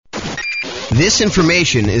This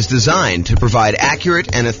information is designed to provide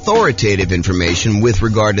accurate and authoritative information with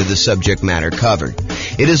regard to the subject matter covered.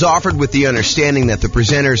 It is offered with the understanding that the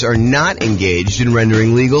presenters are not engaged in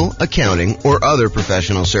rendering legal, accounting, or other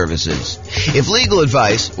professional services. If legal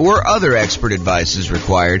advice or other expert advice is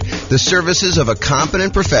required, the services of a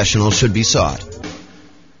competent professional should be sought.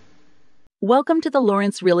 Welcome to the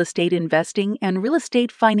Lawrence Real Estate Investing and Real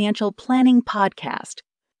Estate Financial Planning Podcast.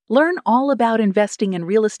 Learn all about investing in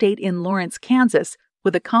real estate in Lawrence, Kansas,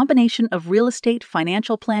 with a combination of real estate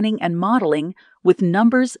financial planning and modeling with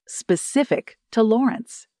numbers specific to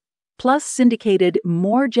Lawrence. Plus syndicated,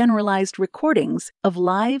 more generalized recordings of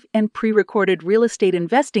live and pre-recorded real estate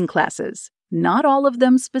investing classes, not all of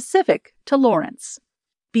them specific to Lawrence.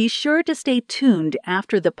 Be sure to stay tuned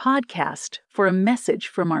after the podcast for a message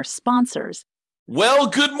from our sponsors. Well,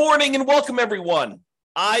 good morning and welcome, everyone.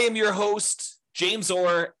 I am your host, James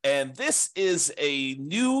Orr, and this is a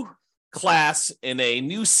new class in a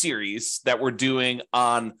new series that we're doing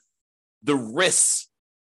on the risks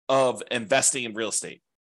of investing in real estate,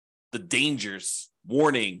 the dangers,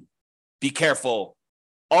 warning, be careful,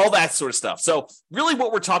 all that sort of stuff. So really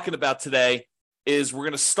what we're talking about today is we're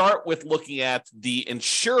going to start with looking at the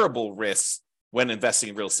insurable risks when investing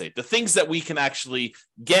in real estate, the things that we can actually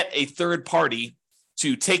get a third party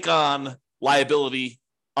to take on liability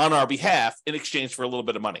on our behalf in exchange for a little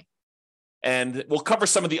bit of money. And we'll cover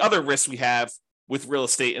some of the other risks we have with real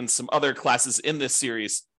estate in some other classes in this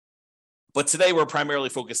series. But today we're primarily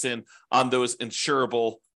focused in on those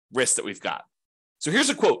insurable risks that we've got. So here's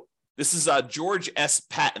a quote. This is George S.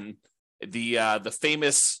 Patton, the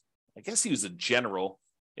famous, I guess he was a general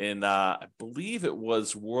in, I believe it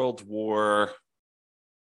was World War,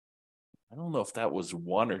 I don't know if that was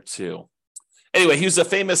one or two. Anyway, he was a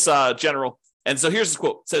famous general. And so here's the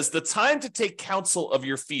quote. It says, "The time to take counsel of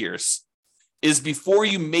your fears is before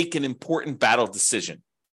you make an important battle decision.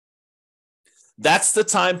 That's the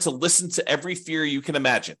time to listen to every fear you can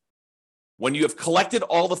imagine. When you have collected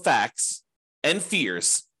all the facts and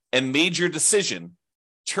fears and made your decision,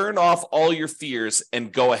 turn off all your fears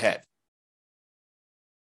and go ahead."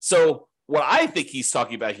 So what I think he's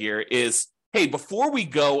talking about here is, hey, before we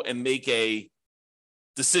go and make a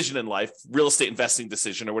decision in life, real estate investing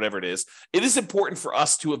decision or whatever it is important for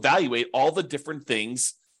us to evaluate all the different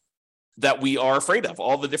things that we are afraid of,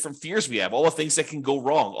 all the different fears we have, all the things that can go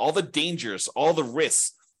wrong, all the dangers, all the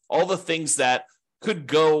risks, all the things that could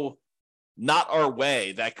go not our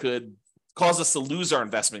way, that could cause us to lose our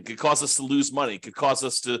investment, could cause us to lose money, could cause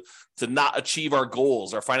us to not achieve our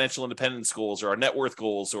goals, our financial independence goals, or our net worth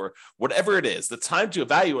goals, or whatever it is. The time to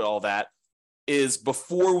evaluate all that is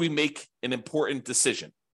before we make an important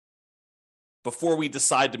decision, before we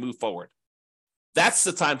decide to move forward. That's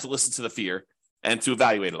the time to listen to the fear and to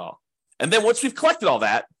evaluate it all. And then once we've collected all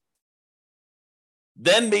that,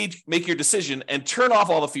 then make your decision and turn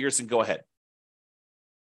off all the fears and go ahead.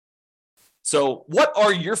 So what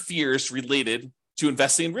are your fears related to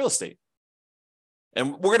investing in real estate?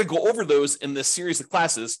 And we're going to go over those in this series of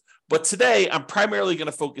classes. But today, I'm primarily going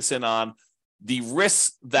to focus in on the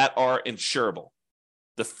risks that are insurable,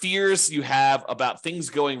 the fears you have about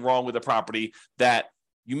things going wrong with a property that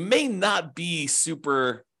you may not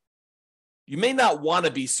want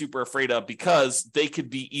to be super afraid of because they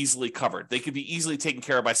could be easily covered. They could be easily taken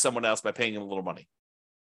care of by someone else by paying them a little money.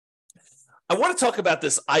 I want to talk about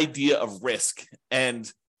this idea of risk,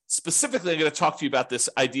 and specifically, I'm going to talk to you about this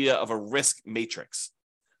idea of a risk matrix.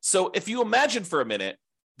 So if you imagine for a minute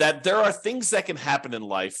that there are things that can happen in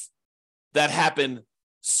life that happen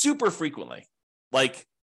super frequently, like,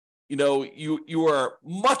 you are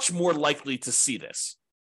much more likely to see this,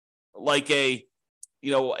 like an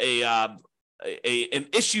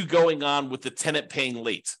issue going on with the tenant paying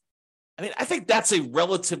late. I mean, I think that's a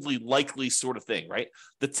relatively likely sort of thing, right?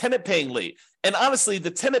 The tenant paying late. And honestly,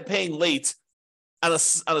 the tenant paying late on a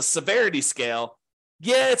severity scale,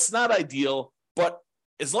 yeah, it's not ideal, but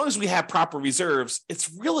as long as we have proper reserves, it's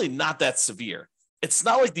really not that severe. It's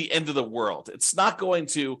not like the end of the world. It's not going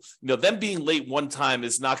to, them being late one time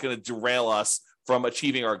is not going to derail us from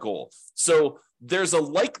achieving our goal. So there's a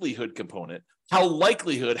likelihood component,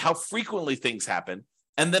 how frequently things happen,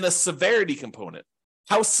 and then a severity component,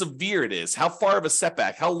 how severe it is, how far of a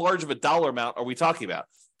setback, how large of a dollar amount are we talking about,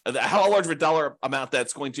 how large of a dollar amount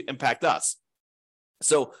that's going to impact us.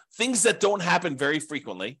 So things that don't happen very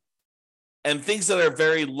frequently and things that are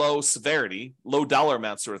very low severity, low dollar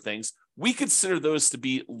amount sort of things, we consider those to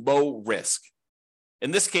be low risk.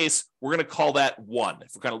 In this case, we're going to call that 1.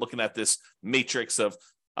 If we're kind of looking at this matrix of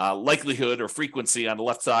likelihood or frequency on the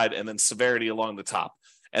left side and then severity along the top.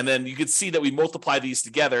 And then you can see that we multiply these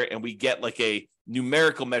together and we get like a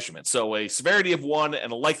numerical measurement. So a severity of 1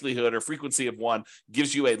 and a likelihood or frequency of 1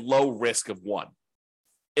 gives you a low risk of 1.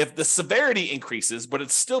 If the severity increases, but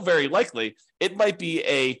it's still very likely, it might be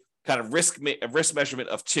a kind of risk measurement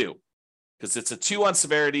of 2, because it's a 2 on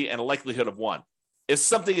severity and a likelihood of 1. If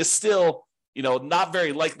something is still, not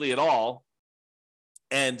very likely at all,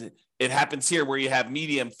 and it happens here where you have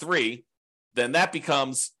medium 3, then that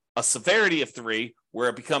becomes a severity of 3, where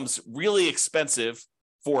it becomes really expensive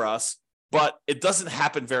for us, but it doesn't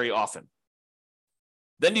happen very often.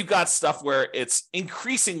 Then you've got stuff where it's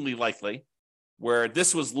increasingly likely, where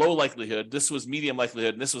this was low likelihood, this was medium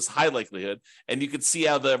likelihood, and this was high likelihood, and you can see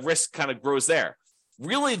how the risk kind of grows there.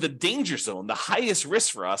 Really, the danger zone, the highest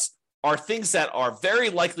risk for us, are things that are very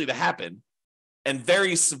likely to happen and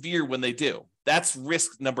very severe when they do. That's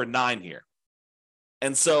risk number 9 here.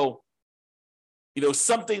 And so,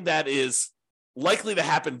 something that is likely to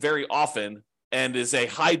happen very often and is a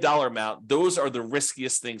high dollar amount, those are the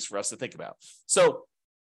riskiest things for us to think about. So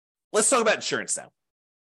let's talk about insurance now.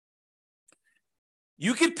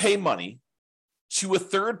 You could pay money to a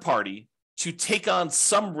third party to take on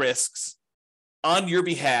some risks on your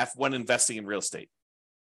behalf when investing in real estate.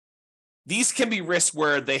 These can be risks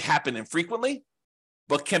where they happen infrequently,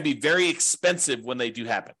 but can be very expensive when they do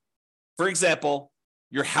happen. For example,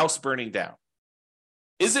 your house burning down.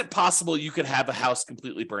 Is it possible you could have a house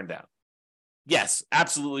completely burned down? Yes,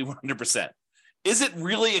 absolutely 100%. Is it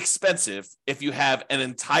really expensive if you have an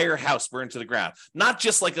entire house burned to the ground? Not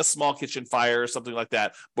just like a small kitchen fire or something like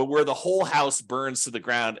that, but where the whole house burns to the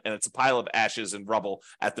ground and it's a pile of ashes and rubble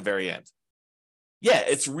at the very end. Yeah,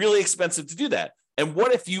 it's really expensive to do that. And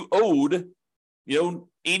what if you owed,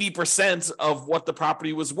 80% of what the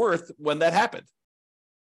property was worth when that happened?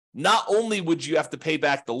 Not only would you have to pay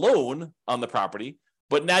back the loan on the property,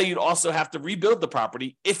 but now you'd also have to rebuild the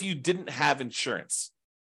property if you didn't have insurance.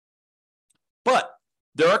 But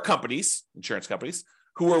there are companies, insurance companies,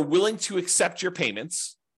 who are willing to accept your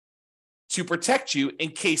payments to protect you in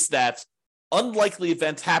case that unlikely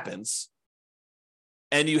event happens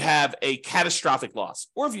and you have a catastrophic loss,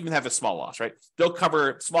 or if you even have a small loss, right? They'll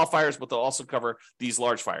cover small fires, but they'll also cover these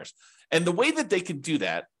large fires. And the way that they can do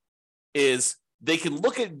that is they can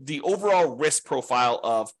look at the overall risk profile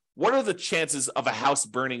of what are the chances of a house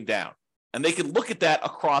burning down. And they can look at that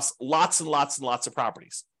across lots and lots and lots of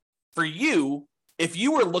properties. For you, if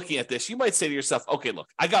you were looking at this, you might say to yourself, okay, look,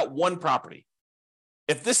 I got one property.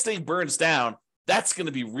 If this thing burns down, that's going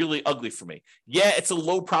to be really ugly for me. Yeah, it's a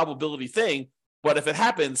low probability thing, but if it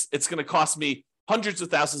happens, it's going to cost me hundreds of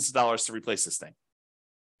thousands of dollars to replace this thing.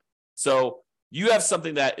 So you have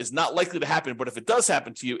something that is not likely to happen, but if it does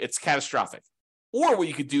happen to you, it's catastrophic. Or what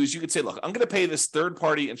you could do is you could say, look, I'm going to pay this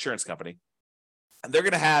third-party insurance company, and they're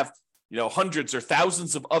going to have, hundreds or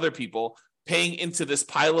thousands of other people paying into this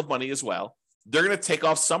pile of money as well. They're going to take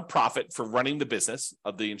off some profit for running the business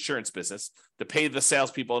of the insurance business, to pay the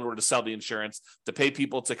salespeople in order to sell the insurance, to pay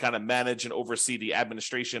people to kind of manage and oversee the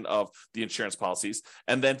administration of the insurance policies,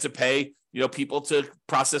 and then to pay, people to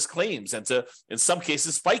process claims and to, in some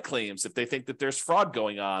cases, fight claims if they think that there's fraud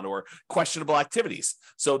going on or questionable activities.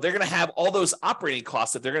 So they're going to have all those operating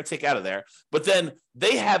costs that they're going to take out of there. But then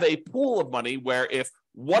they have a pool of money where if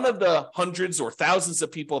one of the hundreds or thousands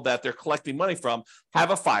of people that they're collecting money from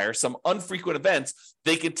have a fire, some unfrequent events,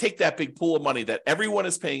 they can take that big pool of money that everyone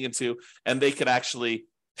is paying into, and they could actually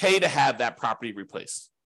pay to have that property replaced.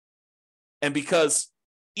 And because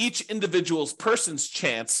each individual's person's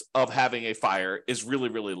chance of having a fire is really,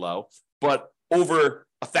 really low, but over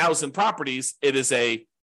 1,000 properties, it is a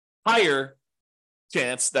higher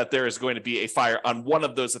chance that there is going to be a fire on one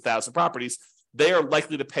of those 1,000 properties, they are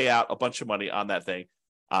likely to pay out a bunch of money on that thing.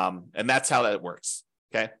 And that's how that works.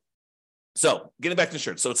 Okay. So getting back to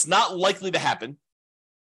insurance. So it's not likely to happen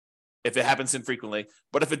if it happens infrequently,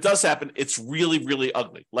 but if it does happen, it's really, really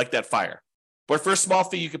ugly, like that fire. But for a small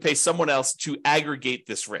fee, you can pay someone else to aggregate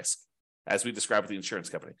this risk, as we described with the insurance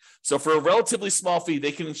company. So for a relatively small fee,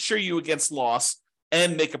 they can insure you against loss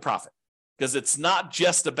and make a profit, because it's not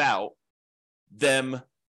just about them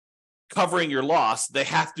covering your loss. They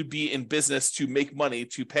have to be in business to make money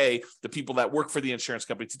to pay the people that work for the insurance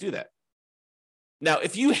company to do that. Now,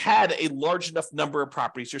 if you had a large enough number of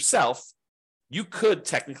properties yourself, you could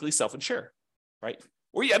technically self-insure, right?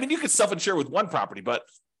 Or you could self-insure with one property, but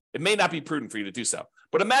it may not be prudent for you to do so.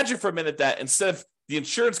 But imagine for a minute that instead of the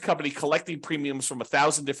insurance company collecting premiums from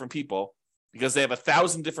 1,000 different people, because they have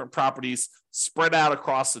 1,000 different properties spread out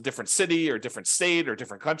across a different city or different state or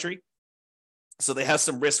different country, so they have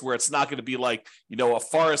some risk where it's not going to be like, a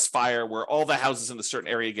forest fire where all the houses in a certain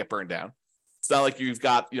area get burned down. It's not like you've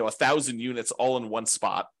got 1,000 units all in one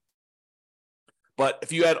spot. But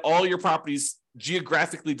if you had all your properties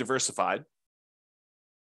geographically diversified,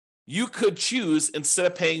 you could choose, instead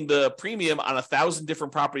of paying the premium on 1,000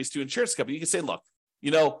 different properties to insurance company, you can say, look,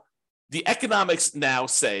 the economics now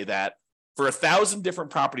say that for 1,000 different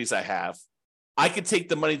properties I have, I could take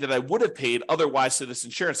the money that I would have paid otherwise to this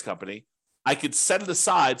insurance company. I could set it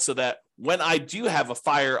aside so that when I do have a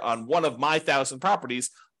fire on one of my 1,000 properties,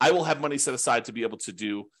 I will have money set aside to be able to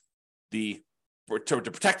do to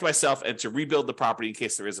protect myself and to rebuild the property in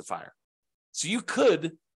case there is a fire. So you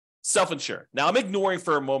could self-insure. Now, I'm ignoring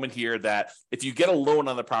for a moment here that if you get a loan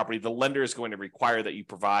on the property, the lender is going to require that you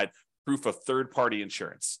provide proof of third-party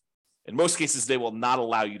insurance. In most cases, they will not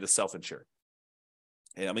allow you to self-insure.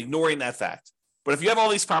 And I'm ignoring that fact. But if you have all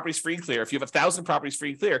these properties free and clear, if you have 1,000 properties free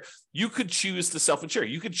and clear, you could choose to self-insure.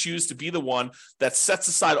 You could choose to be the one that sets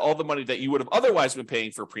aside all the money that you would have otherwise been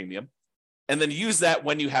paying for a premium, and then use that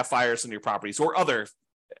when you have fires in your properties or other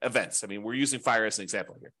events. I mean, we're using fire as an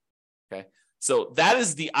example here. Okay. So that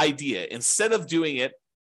is the idea. Instead of doing it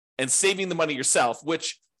and saving the money yourself,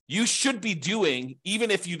 which you should be doing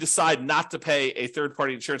even if you decide not to pay a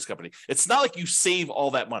third-party insurance company. It's not like you save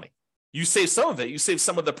all that money. You save some of it. You save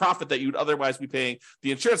some of the profit that you'd otherwise be paying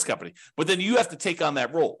the insurance company. But then you have to take on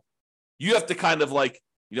that role. You have to kind of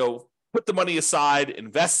put the money aside,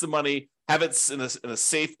 invest the money, have it in a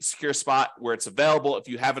safe, secure spot where it's available. If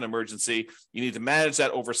you have an emergency, you need to manage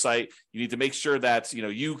that oversight. You need to make sure that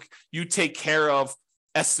you take care of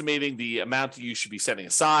estimating the amount you should be setting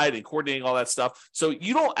aside and coordinating all that stuff. So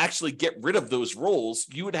you don't actually get rid of those roles.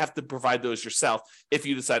 You would have to provide those yourself if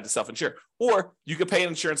you decide to self-insure. Or you could pay an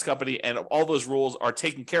insurance company and all those roles are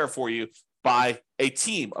taken care of for you by a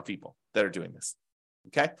team of people that are doing this.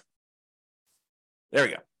 Okay? There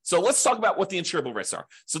we go. So let's talk about what the insurable risks are.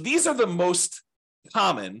 So these are the most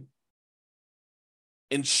common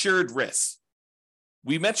insured risks.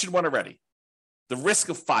 We mentioned one already, the risk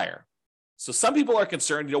of fire. So some people are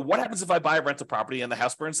concerned, what happens if I buy a rental property and the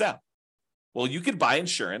house burns down? Well, you could buy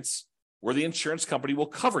insurance where the insurance company will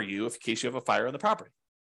cover you in case you have a fire on the property.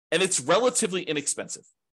 And it's relatively inexpensive.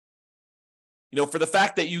 For the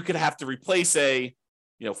fact that you could have to replace a,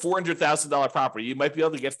 $400,000 property, you might be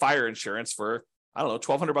able to get fire insurance for,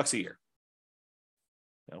 $1,200 a year.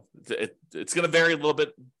 It's going to vary a little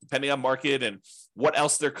bit depending on market and what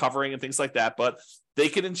else they're covering and things like that. But they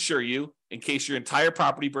can insure you in case your entire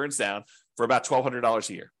property burns down for about $1,200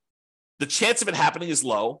 a year. The chance of it happening is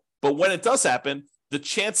low, but when it does happen, the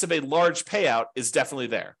chance of a large payout is definitely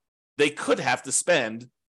there. They could have to spend,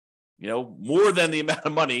 more than the amount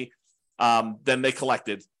of money than they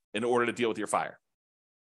collected in order to deal with your fire.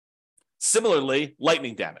 Similarly,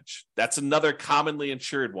 lightning damage. That's another commonly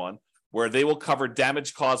insured one where they will cover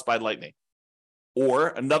damage caused by lightning. Or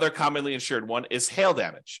another commonly insured one is hail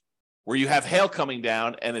damage, where you have hail coming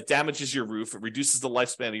down and it damages your roof, it reduces the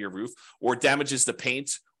lifespan of your roof, or damages the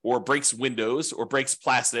paint, or breaks windows, or breaks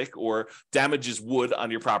plastic, or damages wood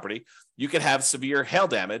on your property. You can have severe hail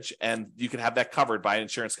damage, and you can have that covered by an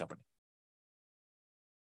insurance company.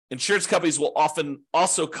 Insurance companies will often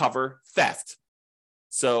also cover theft.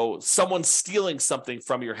 So someone stealing something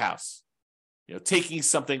from your house, taking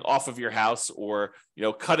something off of your house, or,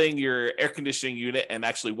 cutting your air conditioning unit and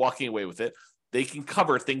actually walking away with it. They can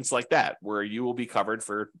cover things like that where you will be covered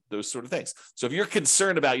for those sort of things. So if you're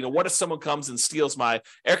concerned about, what if someone comes and steals my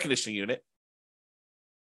air conditioning unit,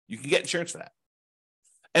 you can get insurance for that.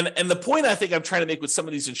 And the point I think I'm trying to make with some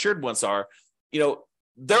of these insured ones are,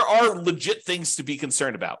 there are legit things to be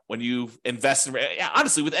concerned about when you invest in,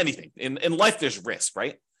 honestly, with anything. In life, there's risk,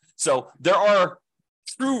 right? So there are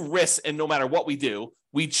true risks, and no matter what we do,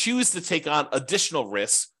 we choose to take on additional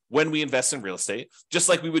risks when we invest in real estate, just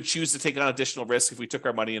like we would choose to take on additional risk if we took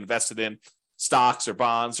our money and invested in stocks or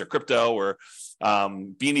bonds or crypto or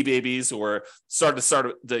Beanie Babies, or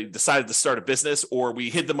decided to start a business, or we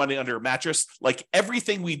hid the money under a mattress. Like,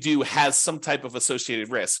 everything we do has some type of associated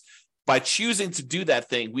risk. By choosing to do that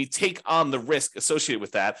thing, we take on the risk associated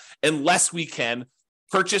with that, unless we can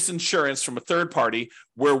purchase insurance from a third party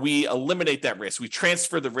where we eliminate that risk. We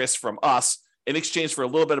transfer the risk from us in exchange for a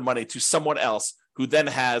little bit of money to someone else who then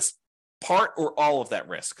has part or all of that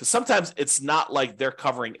risk. Because sometimes it's not like they're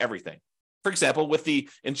covering everything. For example, with the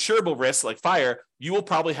insurable risks like fire, you will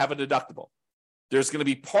probably have a deductible. There's going to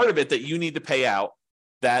be part of it that you need to pay out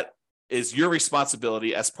that is your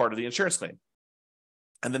responsibility as part of the insurance claim.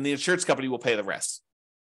 And then the insurance company will pay the rest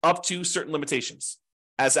up to certain limitations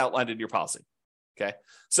as outlined in your policy. Okay.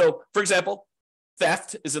 So, for example,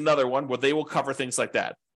 theft is another one where they will cover things like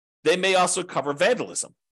that. They may also cover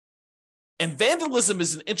vandalism. And vandalism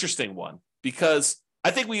is an interesting one because I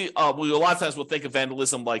think we a lot of times we'll think of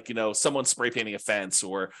vandalism like, someone spray painting a fence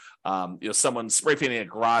or, someone spray painting a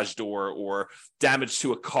garage door or damage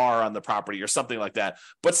to a car on the property or something like that.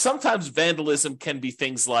 But sometimes vandalism can be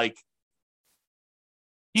things like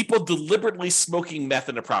people deliberately smoking meth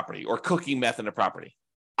in a property or cooking meth in a property.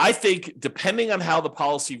 I think depending on how the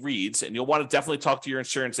policy reads, and you'll want to definitely talk to your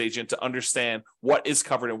insurance agent to understand what is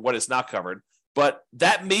covered and what is not covered, but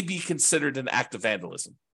that may be considered an act of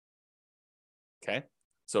vandalism. Okay,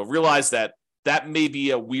 so realize that may be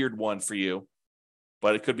a weird one for you,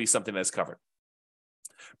 but it could be something that's covered.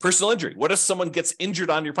 Personal injury. What if someone gets injured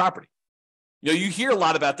on your property? You hear a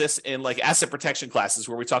lot about this in like asset protection classes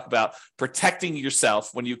where we talk about protecting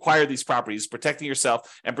yourself when you acquire these properties, protecting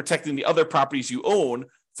yourself and protecting the other properties you own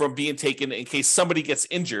from being taken in case somebody gets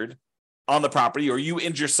injured on the property or you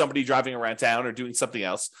injure somebody driving around town or doing something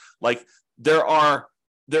else. Like there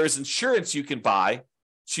is insurance you can buy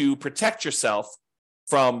to protect yourself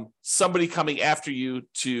from somebody coming after you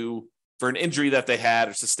for an injury that they had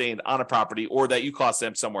or sustained on a property or that you caused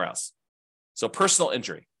them somewhere else. So personal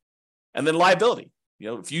injury. And then liability.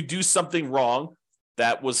 If you do something wrong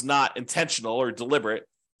that was not intentional or deliberate,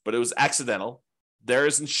 but it was accidental, there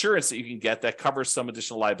is insurance that you can get that covers some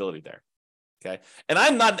additional liability there. Okay. And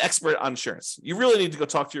I'm not an expert on insurance. You really need to go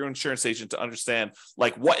talk to your insurance agent to understand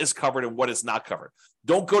like what is covered and what is not covered.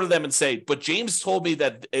 Don't go to them and say, but James told me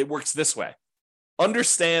that it works this way.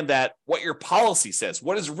 Understand that what your policy says,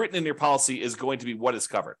 what is written in your policy is going to be what is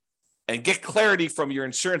covered. And get clarity from your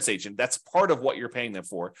insurance agent. That's part of what you're paying them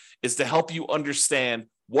for, is to help you understand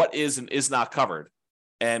what is and is not covered.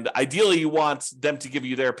 And ideally, you want them to give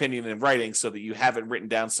you their opinion in writing so that you have it written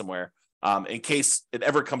down somewhere in case it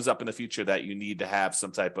ever comes up in the future that you need to have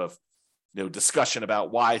some type of discussion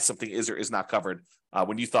about why something is or is not covered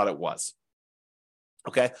when you thought it was.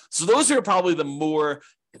 Okay, so those are probably the more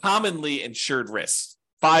commonly insured risks: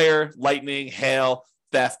 fire, lightning, hail,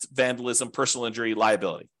 theft, vandalism, personal injury,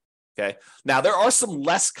 liability. Okay, now there are some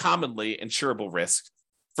less commonly insurable risks.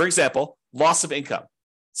 For example, loss of income.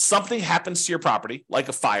 Something happens to your property, like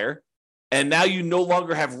a fire, and now you no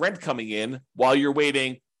longer have rent coming in while you're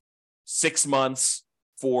waiting 6 months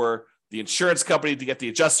for the insurance company to get the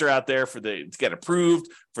adjuster out there to get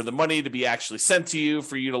approved, for the money to be actually sent to you,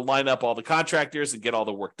 for you to line up all the contractors and get all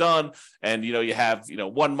the work done. And, you have,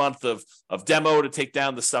 1 month of demo to take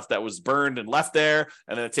down the stuff that was burned and left there.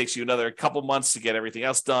 And then it takes you another couple months to get everything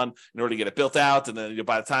else done in order to get it built out. And then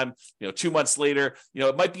by the time, 2 months later,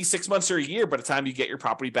 it might be 6 months or a year by the time you get your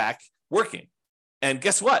property back working. And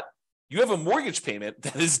guess what? You have a mortgage payment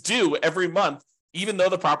that is due every month, even though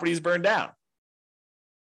the property is burned down.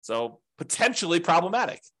 So potentially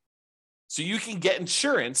problematic. So you can get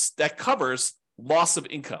insurance that covers loss of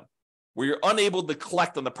income, where you're unable to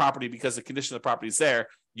collect on the property because the condition of the property is there.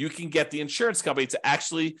 You can get the insurance company to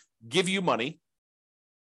actually give you money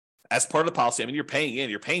as part of the policy. I mean, you're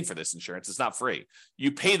paying for this insurance. It's not free.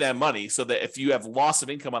 You pay them money so that if you have loss of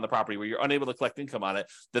income on the property where you're unable to collect income on it,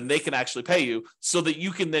 then they can actually pay you so that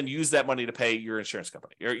you can then use that money to pay your insurance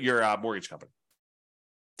company, your mortgage company,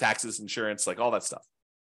 taxes, insurance, like all that stuff.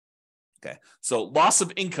 Okay, so loss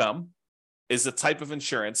of income is a type of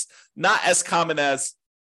insurance, not as common as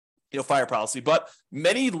fire policy, but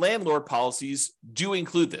many landlord policies do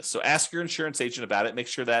include this. So ask your insurance agent about it. Make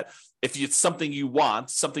sure that if it's something you want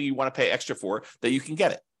to pay extra for, that you can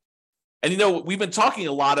get it. And we've been talking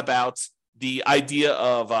a lot about the idea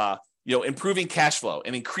of improving cash flow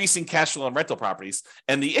and increasing cash flow on rental properties.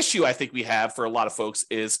 And the issue I think we have for a lot of folks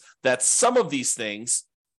is that some of these things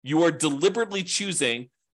you are deliberately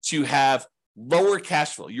choosing to have lower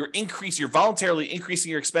cash flow. You're voluntarily increasing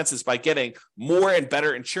your expenses by getting more and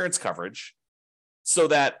better insurance coverage so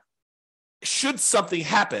that should something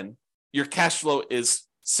happen, your cash flow is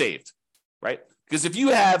saved, right? Because if you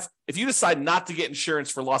decide not to get insurance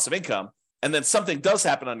for loss of income and then something does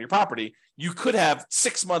happen on your property, you could have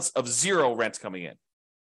 6 months of zero rent coming in.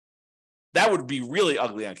 That would be really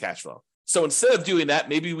ugly on cash flow. So instead of doing that,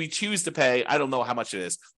 maybe we choose to pay, I don't know how much it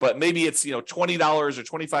is, but maybe it's $20 or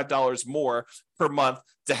 $25 more per month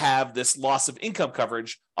to have this loss of income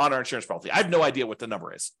coverage on our insurance policy. I have no idea what the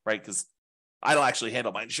number is, right? Because I don't actually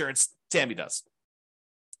handle my insurance. Tammy does.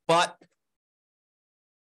 But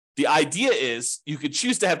the idea is you could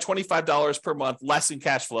choose to have $25 per month less in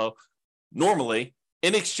cash flow normally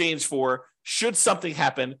in exchange for, should something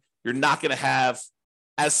happen, you're not going to have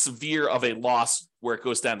as severe of a loss where it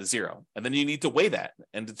goes down to zero. And then you need to weigh that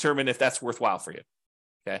and determine if that's worthwhile for you.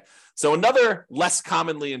 Okay. So another less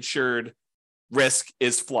commonly insured risk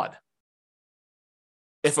is flood.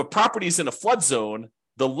 If a property is in a flood zone,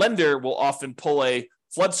 the lender will often pull a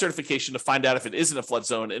flood certification to find out if it isn't a flood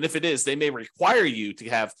zone. And if it is, they may require you to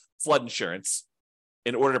have flood insurance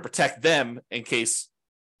in order to protect them in case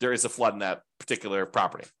there is a flood in that particular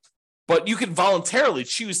property. But you can voluntarily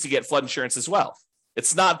choose to get flood insurance as well.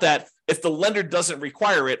 It's not that if the lender doesn't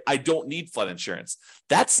require it, I don't need flood insurance.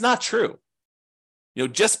 That's not true.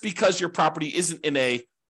 Just because your property isn't in a,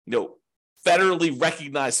 federally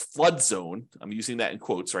recognized flood zone, I'm using that in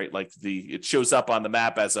quotes, right? Like it shows up on the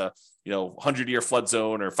map as a, 100-year flood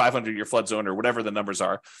zone or 500-year flood zone or whatever the numbers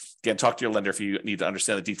are. Again, talk to your lender if you need to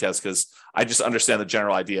understand the details, because I just understand the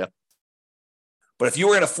general idea. But if you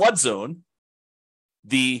were in a flood zone,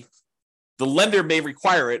 the lender may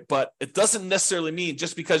require it, but it doesn't necessarily mean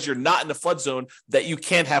just because you're not in the flood zone that you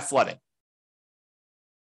can't have flooding.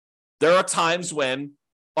 There are times when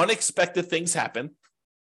unexpected things happen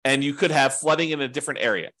and you could have flooding in a different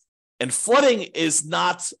area. And flooding is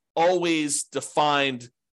not always defined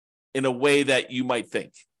in a way that you might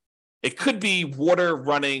think. It could be water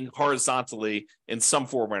running horizontally in some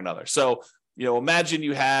form or another. So, imagine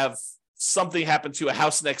you have something happen to a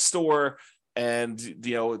house next door and,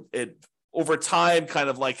 it over time kind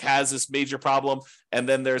of like has this major problem. And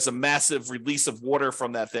then there's a massive release of water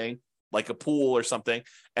from that thing, like a pool or something.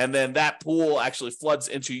 And then that pool actually floods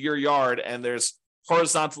into your yard and there's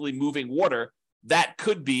horizontally moving water. That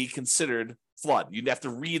could be considered flood. You'd have to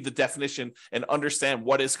read the definition and understand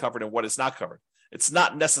what is covered and what is not covered. It's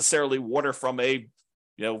not necessarily water from a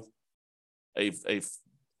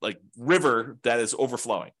river that is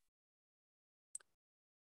overflowing.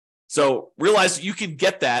 So realize you can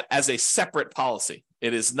get that as a separate policy.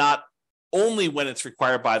 It is not only when it's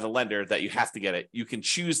required by the lender that you have to get it. You can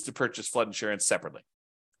choose to purchase flood insurance separately.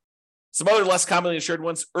 Some other less commonly insured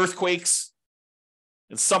ones, earthquakes.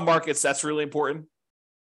 In some markets, that's really important.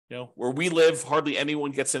 Where we live, hardly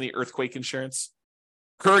anyone gets any earthquake insurance.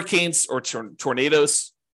 Hurricanes or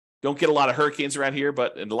tornadoes. Don't get a lot of hurricanes around here,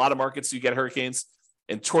 but in a lot of markets, you get hurricanes.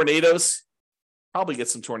 And tornadoes, probably get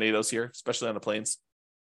some tornadoes here, especially on the plains.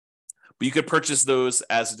 But you could purchase those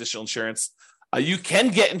as additional insurance. You can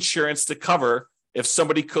get insurance to cover if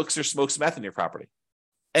somebody cooks or smokes meth in your property.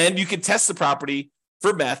 And you can test the property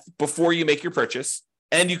for meth before you make your purchase.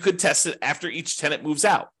 And you could test it after each tenant moves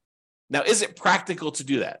out. Now, is it practical to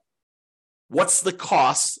do that? What's the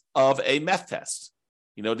cost of a meth test?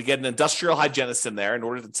 To get an industrial hygienist in there in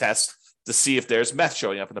order to test to see if there's meth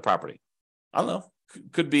showing up in the property. I don't know.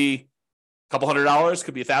 Could be a couple $100,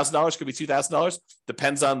 could be $1,000, could be $2,000.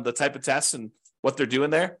 Depends on the type of test and what they're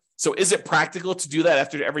doing there. So is it practical to do that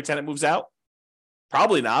after every tenant moves out?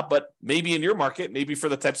 Probably not, but maybe in your market, maybe for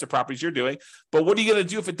the types of properties you're doing. But what are you going to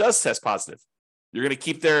do if it does test positive? You're going to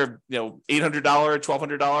keep their $800,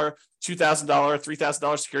 $1,200, $2,000,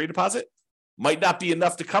 $3,000 security deposit? Might not be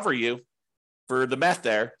enough to cover you for the meth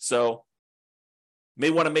there. So may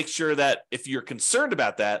want to make sure that if you're concerned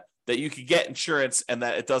about that you can get insurance and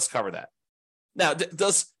that it does cover that. Now,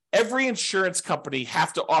 does every insurance company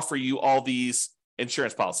have to offer you all these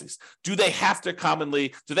insurance policies? Do they have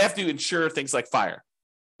to insure things like fire?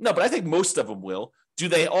 No, but I think most of them will. Do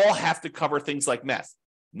they all have to cover things like meth?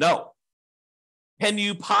 No. Can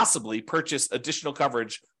you possibly purchase additional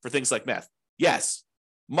coverage for things like meth? Yes.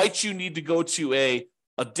 Might you need to go to a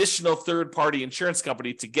additional third-party insurance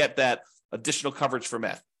company to get that additional coverage for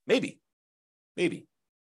meth? Maybe.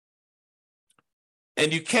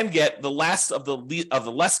 And you can get the last of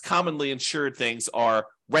the less commonly insured things are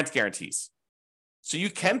rent guarantees. So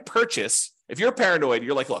you can purchase, if you're paranoid,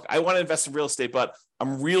 you're like, look, I want to invest in real estate, but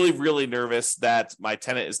I'm really, really nervous that my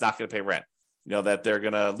tenant is not going to pay rent. That they're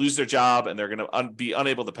going to lose their job and they're going to be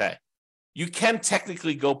unable to pay. You can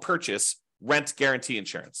technically go purchase rent guarantee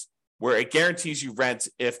insurance, where it guarantees you rent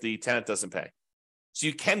if the tenant doesn't pay. So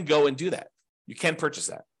you can go and do that. You can purchase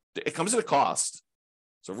that. It comes at a cost.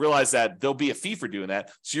 So realize that there'll be a fee for doing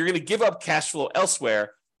that. So you're going to give up cash flow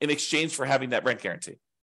elsewhere in exchange for having that rent guarantee.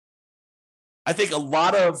 I think a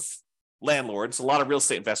lot of landlords, a lot of real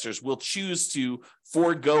estate investors will choose to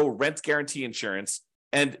forego rent guarantee insurance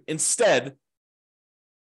and instead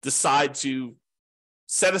decide to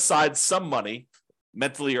set aside some money,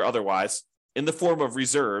 mentally or otherwise, in the form of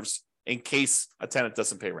reserves in case a tenant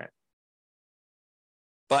doesn't pay rent.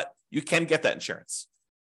 But you can get that insurance.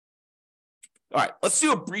 All right, let's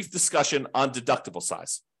do a brief discussion on deductible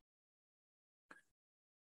size.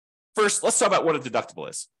 First, let's talk about what a deductible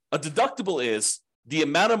is. A deductible is the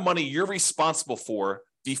amount of money you're responsible for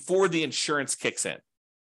before the insurance kicks in.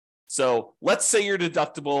 So let's say your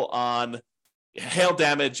deductible on hail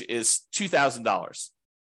damage is $2,000.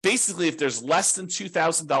 Basically, if there's less than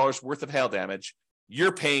 $2,000 worth of hail damage,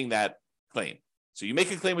 you're paying that claim. So you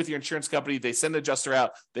make a claim with your insurance company, they send an adjuster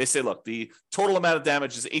out, they say, look, the total amount of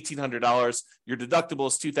damage is $1,800, your deductible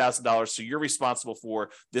is $2,000, so you're responsible for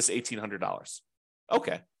this $1,800.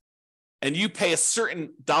 Okay. And you pay a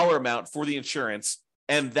certain dollar amount for the insurance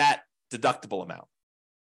and that deductible amount.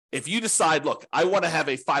 If you decide, look, I want to have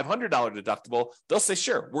a $500 deductible, they'll say,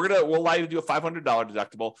 sure, we'll allow you to do a $500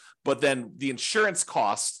 deductible, but then the insurance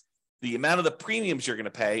cost, the amount of the premiums you're going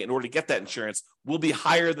to pay in order to get that insurance will be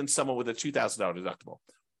higher than someone with a $2,000 deductible.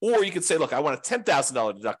 Or you could say, look, I want a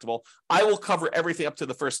 $10,000 deductible. I will cover everything up to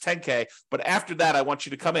the first $10K, but after that, I want you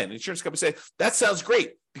to come in. The insurance company say, that sounds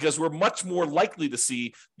great because we're much more likely to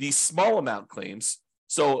see these small amount claims.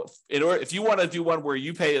 So if you want to do one where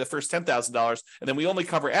you pay the first $10,000 and then we only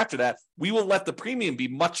cover after that, we will let the premium be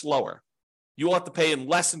much lower. You will have to pay in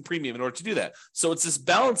less in premium in order to do that. So it's this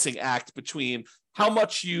balancing act between how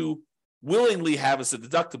much you willingly have as a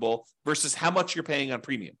deductible versus how much you're paying on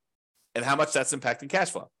premium and how much that's impacting cash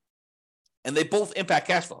flow. And they both impact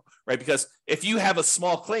cash flow, right? Because if you have a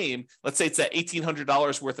small claim, let's say it's that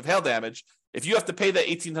 $1,800 worth of hail damage, if you have to pay that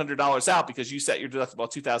 $1,800 out because you set your deductible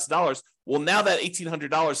at $2,000, well, now that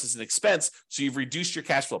 $1,800 is an expense, so you've reduced your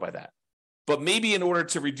cash flow by that. But maybe in order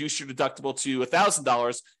to reduce your deductible to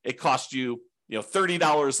 $1,000, it costs you,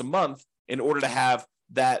 $30 a month in order to have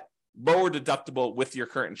that lower deductible with your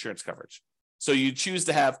current insurance coverage. So you choose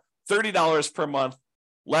to have $30 per month,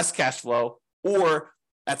 less cash flow, or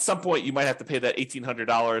at some point you might have to pay that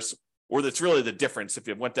 $1,800, or that's really the difference. If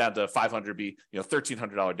it went down to $500, be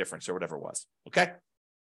 $1,300 difference or whatever it was. Okay.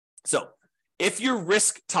 So if your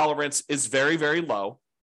risk tolerance is very, very low,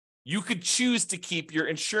 you could choose to keep your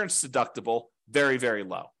insurance deductible very, very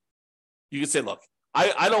low. You could say, look,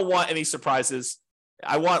 I don't want any surprises.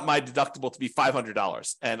 I want my deductible to be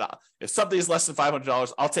 $500. And if something is less than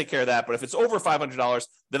 $500, I'll take care of that. But if it's over $500,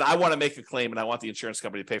 then I want to make a claim and I want the insurance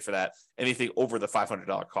company to pay for that, anything over the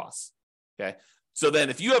 $500 costs. Okay. So then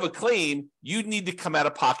if you have a claim, you need to come out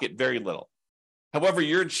of pocket very little. However,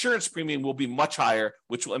 your insurance premium will be much higher,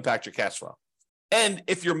 which will impact your cash flow. And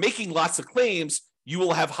if you're making lots of claims, you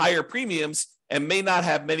will have higher premiums and may not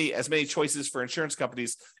have as many choices for insurance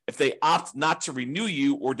companies if they opt not to renew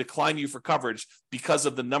you or decline you for coverage because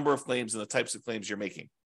of the number of claims and the types of claims you're making,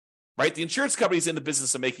 right? The insurance company is in the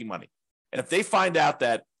business of making money. And if they find out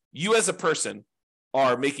that you as a person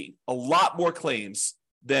are making a lot more claims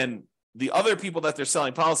than the other people that they're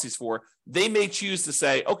selling policies for, they may choose to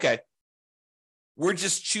say, okay, we're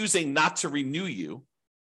just choosing not to renew you.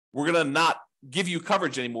 We're going to not give you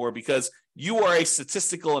coverage anymore because you are a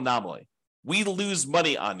statistical anomaly. We lose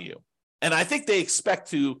money on you. And I think they expect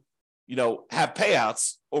to, have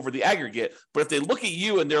payouts over the aggregate. But if they look at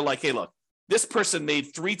you and they're like, hey, look, this person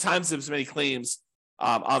made 3 times as many claims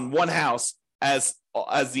on one house as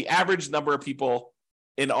the average number of people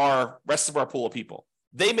in our rest of our pool of people,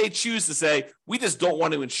 they may choose to say, we just don't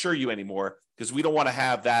want to insure you anymore because we don't want to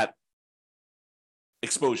have that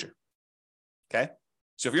exposure. Okay.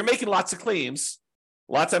 So if you're making lots of claims,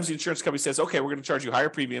 a lot of times the insurance company says, okay, we're going to charge you higher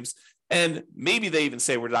premiums. And maybe they even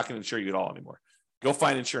say, we're not going to insure you at all anymore. Go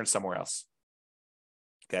find insurance somewhere else.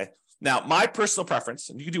 Okay. Now, my personal preference,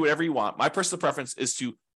 and you can do whatever you want, my personal preference is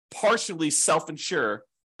to partially self-insure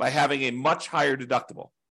by having a much higher deductible,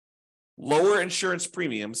 lower insurance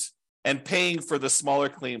premiums, and paying for the smaller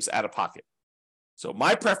claims out of pocket. So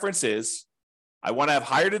my preference is I want to have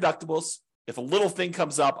higher deductibles. If a little thing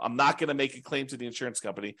comes up, I'm not going to make a claim to the insurance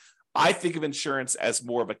company. I think of insurance as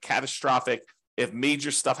more of a catastrophic. If major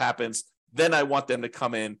stuff happens, then I want them to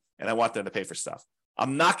come in and I want them to pay for stuff.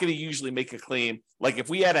 I'm not going to usually make a claim. Like if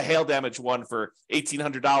we had a hail damage one for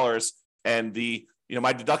 $1,800 and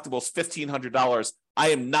my deductible is $1,500, I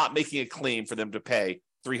am not making a claim for them to pay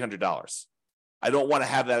 $300. I don't want to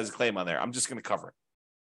have that as a claim on there. I'm just going to cover it.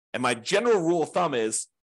 And my general rule of thumb is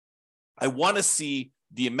I want to see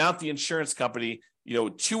the amount the insurance company,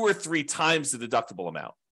 2 or 3 times the deductible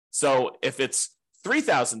amount. So if it's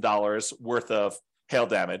 $3,000 worth of hail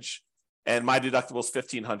damage and my deductible is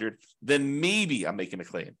 $1,500, then maybe I'm making a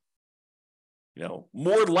claim.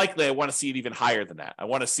 More likely I want to see it even higher than that. I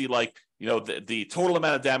want to see the total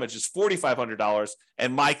amount of damage is $4,500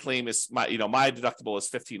 and my claim is my deductible is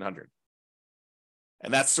 $1,500.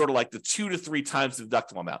 And that's sort of like the 2 to 3 times the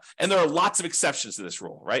deductible amount. And there are lots of exceptions to this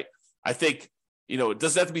rule, right? I think, it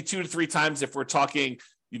doesn't have to be 2 to 3 times if we're talking,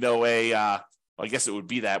 I guess it would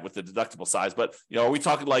be that with the deductible size, but are we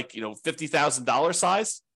talking like, $50,000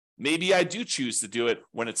 size? Maybe I do choose to do it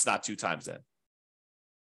when it's not 2 times in.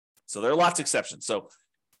 So there are lots of exceptions. So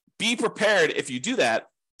be prepared if you do that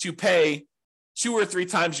to pay 2 or 3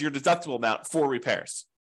 times your deductible amount for repairs.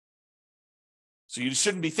 So you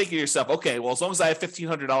shouldn't be thinking to yourself, okay, well, as long as I have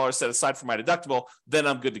 $1,500 set aside for my deductible, then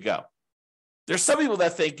I'm good to go. There's some people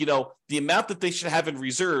that think, the amount that they should have in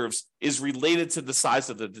reserves is related to the size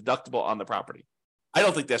of the deductible on the property. I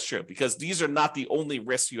don't think that's true because these are not the only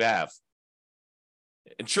risks you have.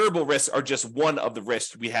 Insurable risks are just one of the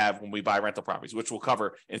risks we have when we buy rental properties, which we'll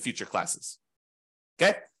cover in future classes.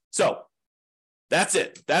 Okay, so that's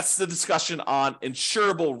it. That's the discussion on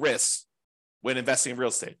insurable risks when investing in real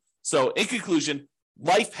estate. So in conclusion,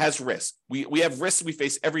 life has risk. We have risks we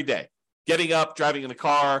face every day. Getting up, driving in the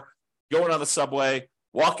car, going on the subway,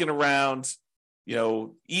 walking around,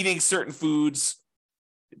 eating certain foods,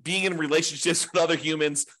 being in relationships with other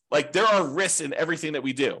humans. Like there are risks in everything that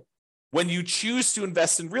we do. When you choose to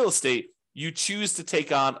invest in real estate, you choose to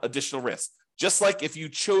take on additional risks. Just like if you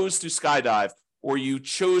chose to skydive or you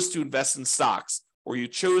chose to invest in stocks or you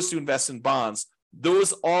chose to invest in bonds,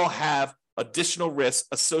 those all have additional risks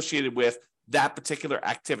associated with that particular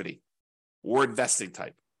activity or investing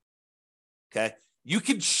type. Okay. You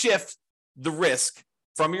can shift the risk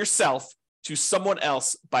from yourself to someone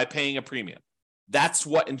else by paying a premium. That's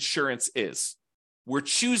what insurance is. We're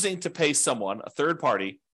choosing to pay someone, a third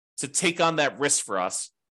party, to take on that risk for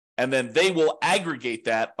us, and then they will aggregate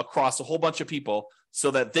that across a whole bunch of people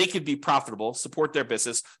so that they can be profitable, support their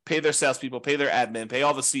business, pay their salespeople, pay their admin, pay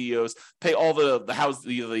all the CEOs, pay all the house,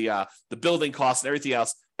 the building costs and everything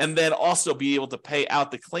else, and then also be able to pay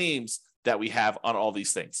out the claims that we have on all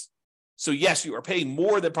these things. So yes, you are paying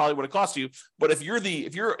more than probably what it costs you, but if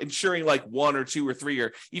you're insuring like 1 or 2 or 3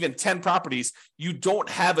 or even 10 properties, you don't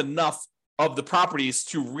have enough of the properties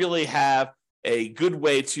to really have a good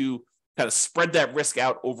way to kind of spread that risk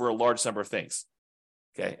out over a large number of things.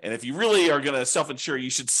 Okay. And if you really are going to self-insure,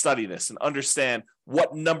 you should study this and understand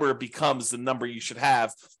what number becomes the number you should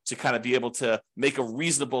have to kind of be able to make a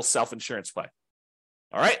reasonable self-insurance play.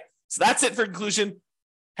 All right. So that's it for conclusion.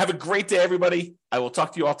 Have a great day, everybody. I will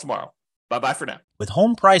talk to you all tomorrow. Bye-bye for now. With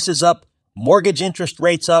home prices up, mortgage interest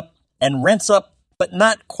rates up, and rents up, but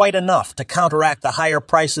not quite enough to counteract the higher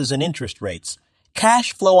prices and interest rates,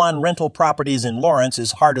 cash flow on rental properties in Lawrence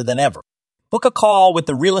is harder than ever. Book a call with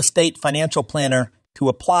the Real Estate Financial Planner to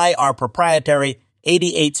apply our proprietary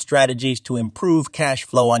 88 strategies to improve cash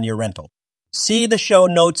flow on your rental. See the show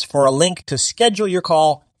notes for a link to schedule your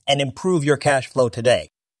call and improve your cash flow today.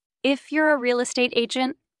 If you're a real estate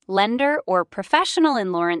agent, lender, or professional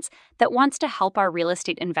in Lawrence that wants to help our real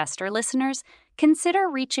estate investor listeners, consider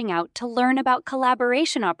reaching out to learn about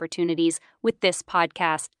collaboration opportunities with this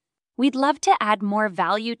podcast. We'd love to add more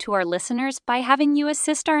value to our listeners by having you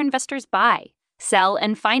assist our investors buy, sell,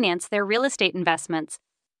 and finance their real estate investments.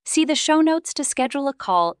 See the show notes to schedule a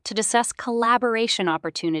call to discuss collaboration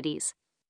opportunities.